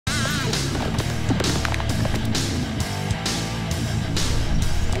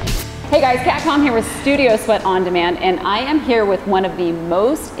Hey guys, Kat Calm here with Studio Sweat On Demand, and I am here with one of the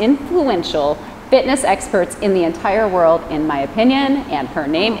most influential fitness experts in the entire world, in my opinion, and her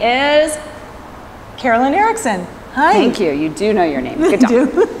name is Carolyn Erickson. Hi. Thank you. You do know your name. Good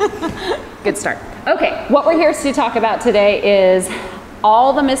job. Good start. Okay, what we're here to talk about today is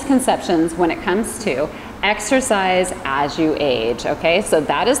all the misconceptions when it comes to exercise as you age. Okay, so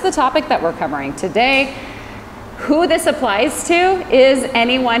that is the topic that we're covering today. Who this applies to is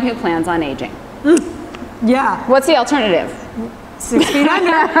anyone who plans on aging. Yeah. What's the alternative? 6 feet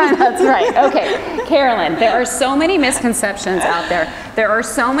under. That's right. Okay, Carolyn, there are so many misconceptions out there. There are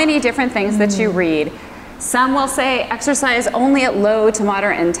so many different things that you read. Some will say exercise only at low to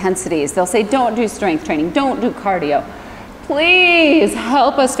moderate intensities. They'll say don't do strength training, don't do cardio. Please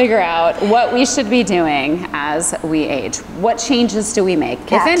help us figure out what we should be doing as we age. What changes do we make,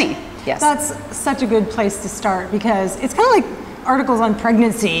 Kat, if any? Yes. That's such a good place to start because it's kind of like articles on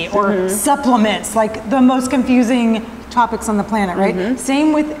pregnancy or supplements, like the most confusing topics on the planet, right?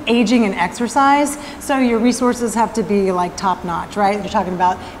 Same with aging and exercise. So your resources have to be like top notch, right? You're talking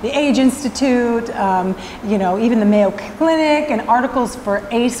about the Age Institute, you know, even the Mayo Clinic, and articles for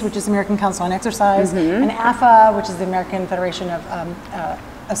ACE, which is American Council on Exercise, and AFA, which is the American Federation of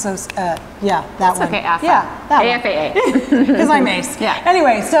yeah, that one. Okay, AFA. Yeah, that AFAA. Because I'm ACE. Yeah.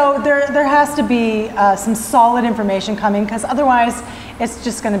 Anyway, so there has to be some solid information coming, because otherwise it's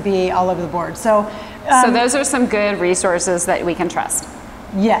just going to be all over the board. So those are some good resources that we can trust.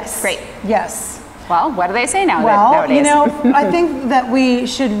 Yes. Great. Yes. Well, what do they say now? Well, nowadays? you know, I think that we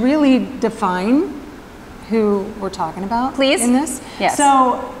should really define who we're talking about. Please. In this. Yes.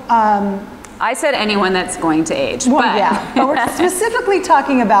 So, I said anyone that's going to age. well, but yeah, but we're specifically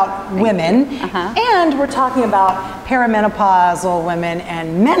talking about women, and we're talking about perimenopausal women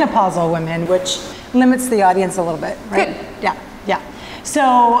and menopausal women, which limits the audience a little bit, right? Good. Yeah, yeah.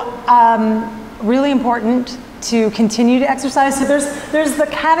 So, really important to continue to exercise. So there's the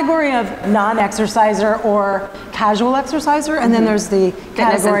category of non-exerciser or casual exerciser, and then there's the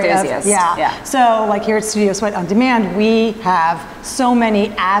category of yeah. So like here at Studio Sweat On Demand, we have so many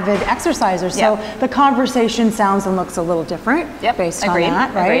avid exercisers. So the conversation sounds and looks a little different based on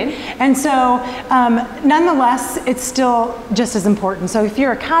that, right? Agreed. And so nonetheless, it's still just as important. So if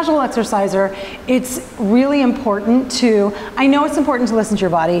you're a casual exerciser, it's really important to, I know it's important to listen to your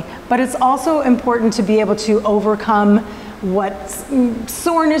body, but it's also important to be able to overcome what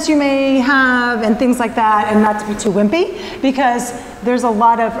soreness you may have and things like that, and not to be too wimpy, because there's a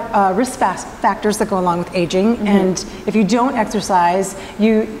lot of risk factors that go along with aging, and if you don't exercise,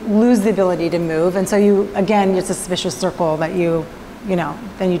 you lose the ability to move, and so you, again, it's a vicious circle that you know,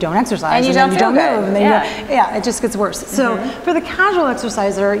 then you don't exercise, and then you don't move, and then it just gets worse. So for the casual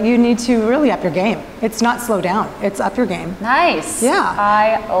exerciser, you need to really up your game. It's not slow down, it's up your game. Nice. Yeah.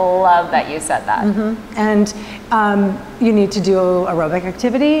 I love that you said that. And you need to do aerobic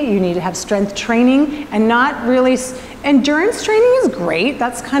activity, you need to have strength training, and not really, endurance training is great,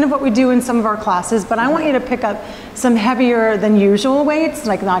 that's kind of what we do in some of our classes, but I want you to pick up some heavier than usual weights,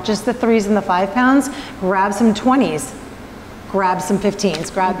 like not just the 3s and the 5 pounds, grab some 20s. Grab some 15s,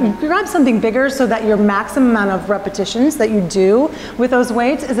 grab something bigger so that your maximum amount of repetitions that you do with those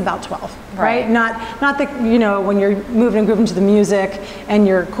weights is about 12, right? Not that, you know, when you're moving and grooving to the music and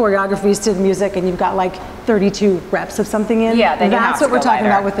your choreography is to the music and you've got like 32 reps of something in. Yeah, then that's what we're talking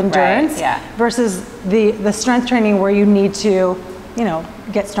about with endurance versus the strength training where you need to, you know,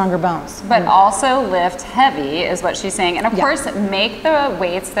 get stronger bones. But also lift heavy is what she's saying. And of course, make the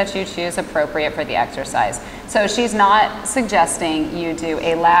weights that you choose appropriate for the exercise. So she's not suggesting you do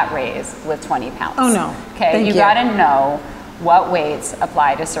a lat raise with 20 pounds. Oh no. Okay, you gotta know what weights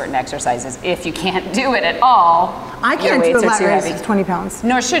apply to certain exercises. If you can't do it at all, I can't do a lat raise with 20 pounds.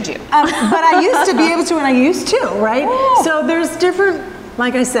 Nor should you. But I used to be able to, and I used to, right? Ooh. So there's different,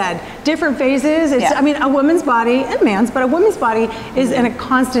 like I said, different phases. It's, I mean, a woman's body, and man's, but a woman's body is in a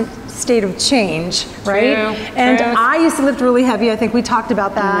constant state of change, right? And I used to lift really heavy. I think we talked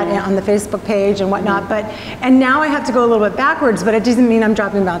about that on the Facebook page and whatnot. And now I have to go a little bit backwards, but it doesn't mean I'm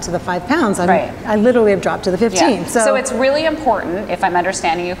dropping down to the 5 pounds. I literally have dropped to the 15. So it's really important, if I'm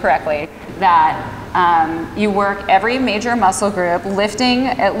understanding you correctly, that you work every major muscle group, lifting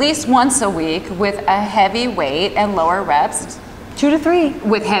at least once a week with a heavy weight and lower reps. 2 to 3.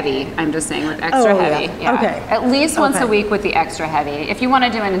 With heavy, I'm just saying, with extra heavy. Yeah. Okay. At least once a week with the extra heavy. If you want to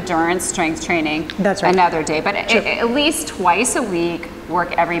do an endurance strength training, that's right, another day. But at least twice a week,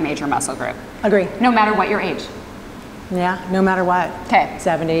 work every major muscle group. Agree. No matter what your age. Yeah, no matter what. Okay.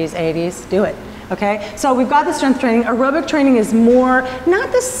 70s, 80s, do it. Okay, so we've got the strength training. Aerobic training is more, not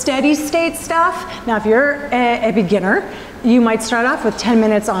the steady state stuff. Now, if you're a beginner, you might start off with 10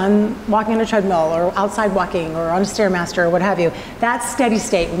 minutes on walking on a treadmill or outside walking or on a Stairmaster or what have you. That's steady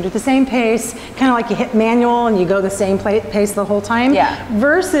state. You do the same pace, kind of like you hit manual and you go the same pace the whole time. Yeah.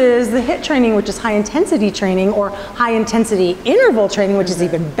 Versus the HIIT training, which is high intensity training, or high intensity interval training, which is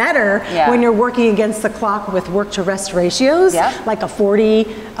even better when you're working against the clock with work to rest ratios, like a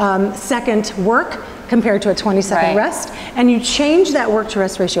 40-second work compared to a 20-second rest, and you change that work to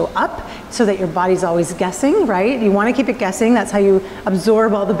rest ratio up so that your body's always guessing, right? You want to keep it guessing. That's how you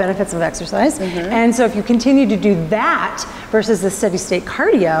absorb all the benefits of exercise. And so if you continue to do that versus the steady state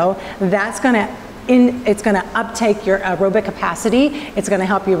cardio, that's going to it's going to uptake your aerobic capacity. It's going to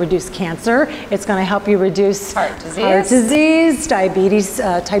help you reduce cancer. It's going to help you reduce heart disease, diabetes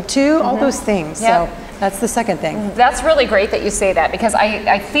type 2, all those things. So that's the second thing. That's really great that you say that, because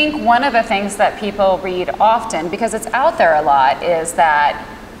I think one of the things that people read often, because it's out there a lot, is that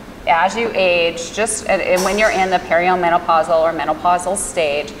as you age, and when you're in the perimenopausal or menopausal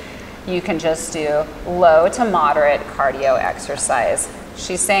stage, you can just do low to moderate cardio exercise.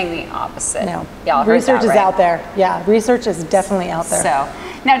 She's saying the opposite. No. Y'all research is out there. Yeah, research is definitely out there. So,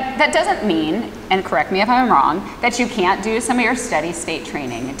 now that doesn't mean, and correct me if I'm wrong, that you can't do some of your steady state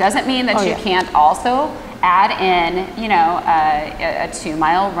training. It doesn't mean that you can't also add in, you know, a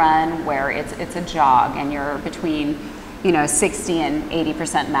 2-mile run where it's a jog and you're between, you know, 60 and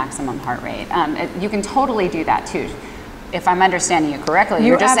 80% maximum heart rate. You can totally do that too. If I'm understanding you correctly,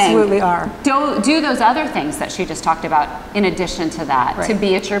 you're just saying, do those other things that she just talked about in addition to that to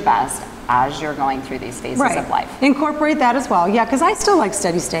be at your best as you're going through these phases of life. Incorporate that as well. Yeah, because I still like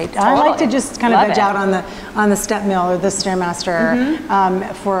steady state. I like to just kind of edge out on the step mill or the Stairmaster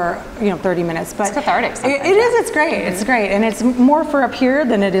for 30 minutes. But it's cathartic. It is. It's great. It's great, and it's more for up here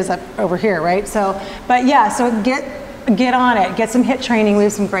than it is up over here, right? So, but yeah, so get on it, get some HIIT training. We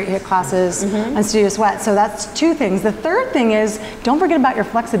have some great HIIT classes on Studio Sweat. So that's 2 things. The third thing is, don't forget about your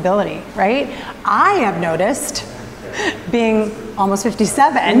flexibility, right? I have noticed, being almost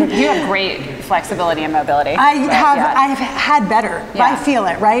 57. You have great flexibility and mobility. I've had better. I feel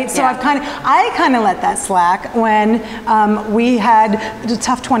it, right? So I kind of let that slack when we had the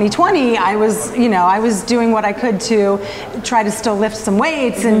tough 2020. I was doing what I could to try to still lift some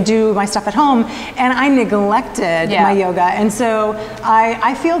weights and do my stuff at home, and I neglected my yoga. And so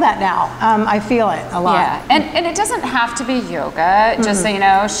I feel that now. I feel it a lot. Yeah, and it doesn't have to be yoga. Just so you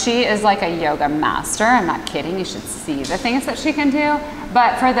know, she is like a yoga master. I'm not kidding. You should see the things that she can do.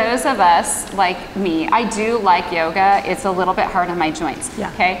 But for those of us like me, I do like yoga. It's a little bit hard on my joints.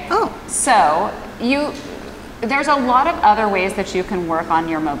 Okay. So there's a lot of other ways that you can work on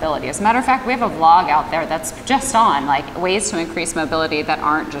your mobility. As a matter of fact, we have a vlog out there that's just on like ways to increase mobility that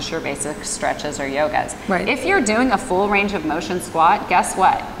aren't just your basic stretches or yogas. If you're doing a full range of motion squat, guess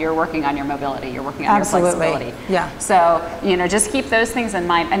what? You're working on your mobility. You're working on your flexibility. So, just keep those things in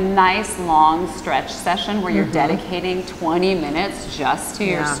mind. A nice long stretch session where you're dedicating 20 minutes just to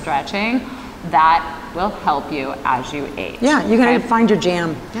your stretching, that will help you as you age. Yeah, you gotta find your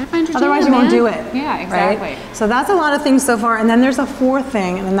jam. Otherwise you won't do it. Yeah, exactly. Right? So that's a lot of things so far. And then there's a 4th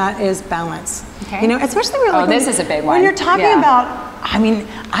thing, and that is balance. Especially when this is a big one. When you're talking about,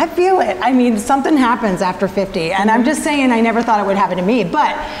 I feel it. Something happens after 50, and I'm just saying I never thought it would happen to me,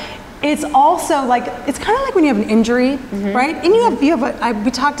 but it's also like, it's kind of like when you have an injury, right? And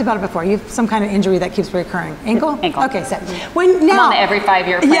we talked about it before. You have some kind of injury that keeps recurring. Ankle? Ankle. Okay, so I'm on the every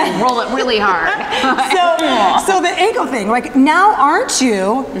 5-year plan. Roll it really hard. so the ankle thing, like now aren't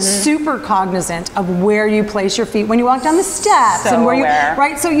you super cognizant of where you place your feet when you walk down the steps and where aware.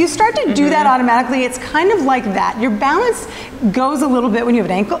 Right? So you start to do that automatically. It's kind of like that. Your balance goes a little bit when you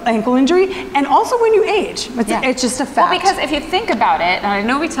have an ankle injury, and also when you age. It's just a fact. Well, because if you think about it, and I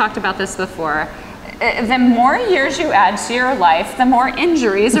know we talked about this before, the more years you add to your life, the more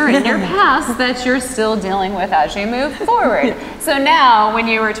injuries are in your past that you're still dealing with as you move forward. So now, when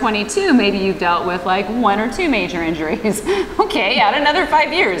you were 22, maybe you've dealt with like 1 or 2 major injuries. Okay, add another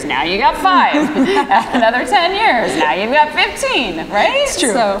 5 years, now you got 5. Add another 10 years, now you've got 15, right? It's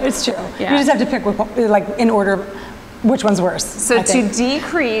true, it's true. You just have to pick, like, in order, which one's worse. So to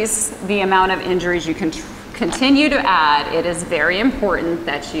decrease the amount of injuries you can continue to add, it is very important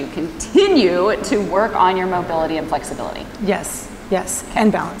that you continue to work on your mobility and flexibility. Yes.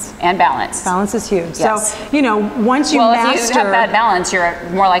 And balance. And balance. Balance is huge. Yes. So, once you master... if you have bad balance, you're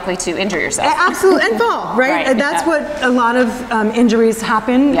more likely to injure yourself. Absolutely, and fall, right? And that's what a lot of injuries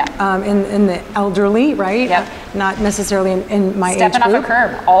happen in the elderly, right? Not necessarily in my age group. Stepping off a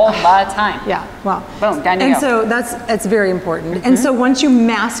curb all the time. Well. Boom, down you go. And so that's very important. And so once you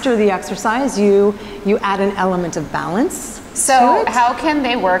master the exercise, you add an element of balance. So how can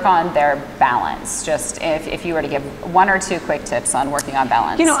they work on their balance? Just if you were to give 1 or 2 quick tips on working on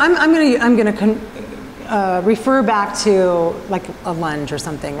balance. You know, I'm gonna refer back to like a lunge or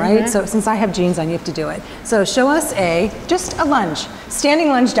something, right? So since I have jeans on, you have to do it. So show us just a lunge, standing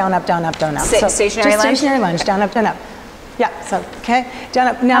lunge, down, up, down, up, down, up. So stationary lunge? Stationary lunge, down, up, down, up. Yeah, so, okay, down,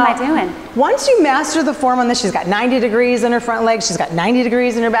 up. Now, how am I doing? Once you master the form on this, she's got 90 degrees in her front leg, she's got 90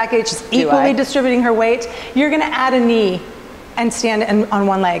 degrees in her back leg, she's equally distributing her weight. You're gonna add a knee and stand on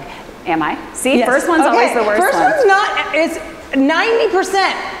one leg. Am I? See, yes. First one's always the worst one. First one's not, it's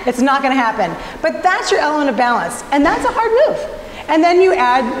 90%, it's not gonna happen. But that's your element of balance, and that's a hard move. And then you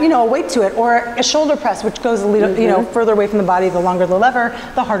add, you know, a weight to it, or a shoulder press, which goes a little, you know, further away from the body. The longer the lever,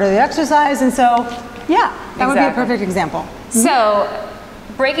 the harder the exercise. And so, yeah, that would be a perfect example. So,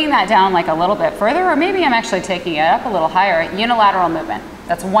 breaking that down like a little bit further, or maybe I'm actually taking it up a little higher, unilateral movement.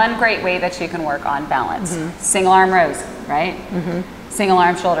 That's one great way that you can work on balance. Single arm rows, right? Single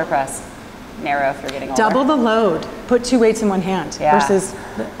arm shoulder press. Narrow if you're getting older. Double the load. Put 2 weights in one hand versus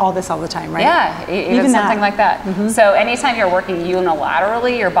all this all the time, right? Yeah, even something like that. So anytime you're working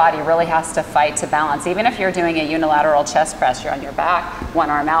unilaterally, your body really has to fight to balance. Even if you're doing a unilateral chest press, you're on your back, one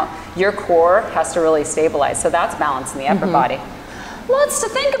arm out, your core has to really stabilize. So that's balance in the upper body. Lots to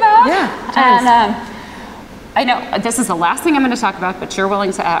think about. Yeah, and I know this is the last thing I'm going to talk about, but you're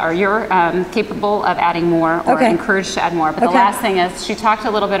willing to add, or you're capable of adding more, or encouraged to add more. But the last thing is, she talked a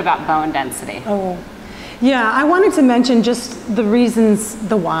little bit about bone density. Oh, yeah. I wanted to mention just the reasons,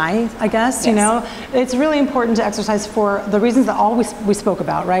 the why, I guess. You know, it's really important to exercise for the reasons that we spoke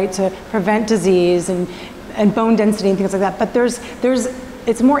about, right? To prevent disease and bone density and things like that. But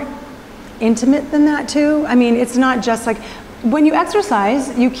it's more intimate than that too. I mean, it's not just like, when you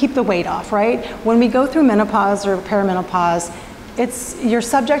exercise, you keep the weight off, right? When we go through menopause or perimenopause, you're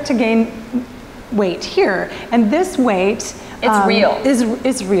subject to gain weight here, and this weight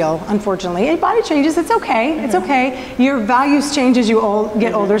is real, unfortunately. And body changes, it's okay, it's okay. Your values change as you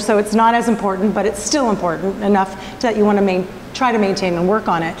get older, so it's not as important, but it's still important enough that you want to try to maintain and work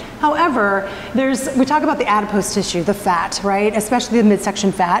on it. However, we talk about the adipose tissue, the fat, right? Especially the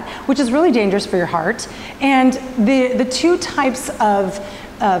midsection fat, which is really dangerous for your heart. And the 2 types of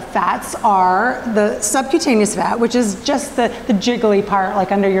fats are the subcutaneous fat, which is just the jiggly part,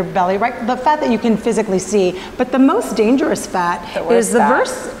 like under your belly, right? The fat that you can physically see. But the most dangerous fat is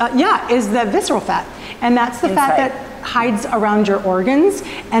the visceral fat, and that's the fat that hides around your organs,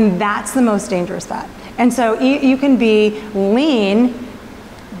 and that's the most dangerous fat. And so you can be lean,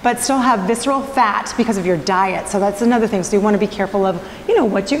 but still have visceral fat because of your diet. So that's another thing. So you want to be careful of, you know,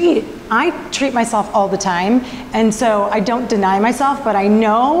 what you eat. I treat myself all the time, and so I don't deny myself, but I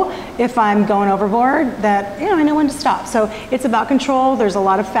know if I'm going overboard that, you know, I know when to stop. So it's about control. There's a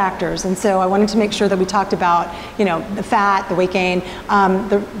lot of factors, and so I wanted to make sure that we talked about, you know, the fat, the weight gain,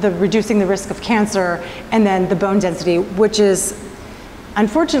 the reducing the risk of cancer, and then the bone density, which is,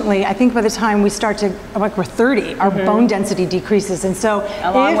 unfortunately, I think by the time we start to, like we're 30, our bone density decreases. And so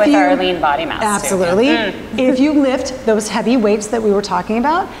along with our lean body mass absolutely, if you lift those heavy weights that we were talking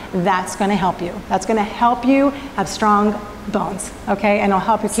about, that's going to help you. That's going to help you have strong bones, okay? And it'll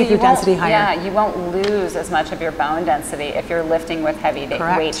help you keep your density higher. Yeah, you won't lose as much of your bone density if you're lifting with heavy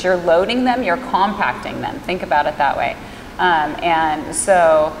weights. You're loading them, you're compacting them. Think about it that way. And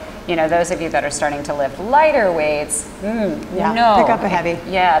so, you know, those of you that are starting to lift lighter weights, pick up a heavy.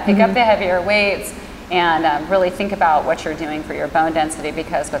 Pick up the heavier weights, and really think about what you're doing for your bone density,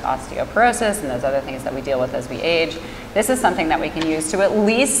 because with osteoporosis and those other things that we deal with as we age, this is something that we can use to at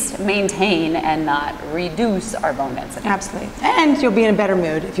least maintain and not reduce our bone density. Absolutely. And you'll be in a better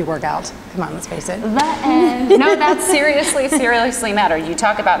mood if you work out. Come on, let's face it. No, that's seriously matter. You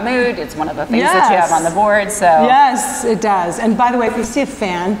talk about mood, it's one of the things that you have on the board, so. Yes, it does. And by the way, if you see a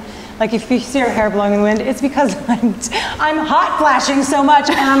fan, like if you see her hair blowing in the wind, it's because I'm hot flashing so much,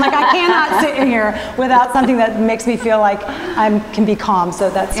 and I'm like, I cannot sit in here without something that makes me feel like I can be calm. So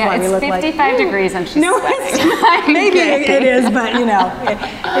that's why we look like. It's 55 degrees and she's sweating. Maybe it is, but you know,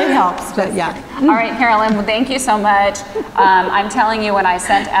 it helps. But yeah. All right, Carolyn. Well, thank you so much. I'm telling you, when I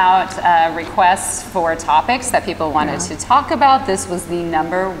sent out requests for topics that people wanted to talk about, this was the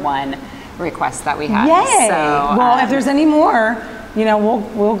 #1 request that we had. Yay! So, well, if there's any more, you know,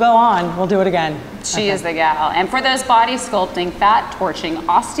 we'll go on. We'll do it again. She is the gal. And for those body sculpting, fat torching,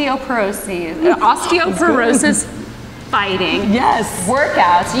 osteoporosis fighting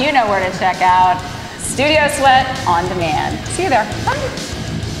workouts, you know where to check out. Studio Sweat on Demand. See you there. Bye.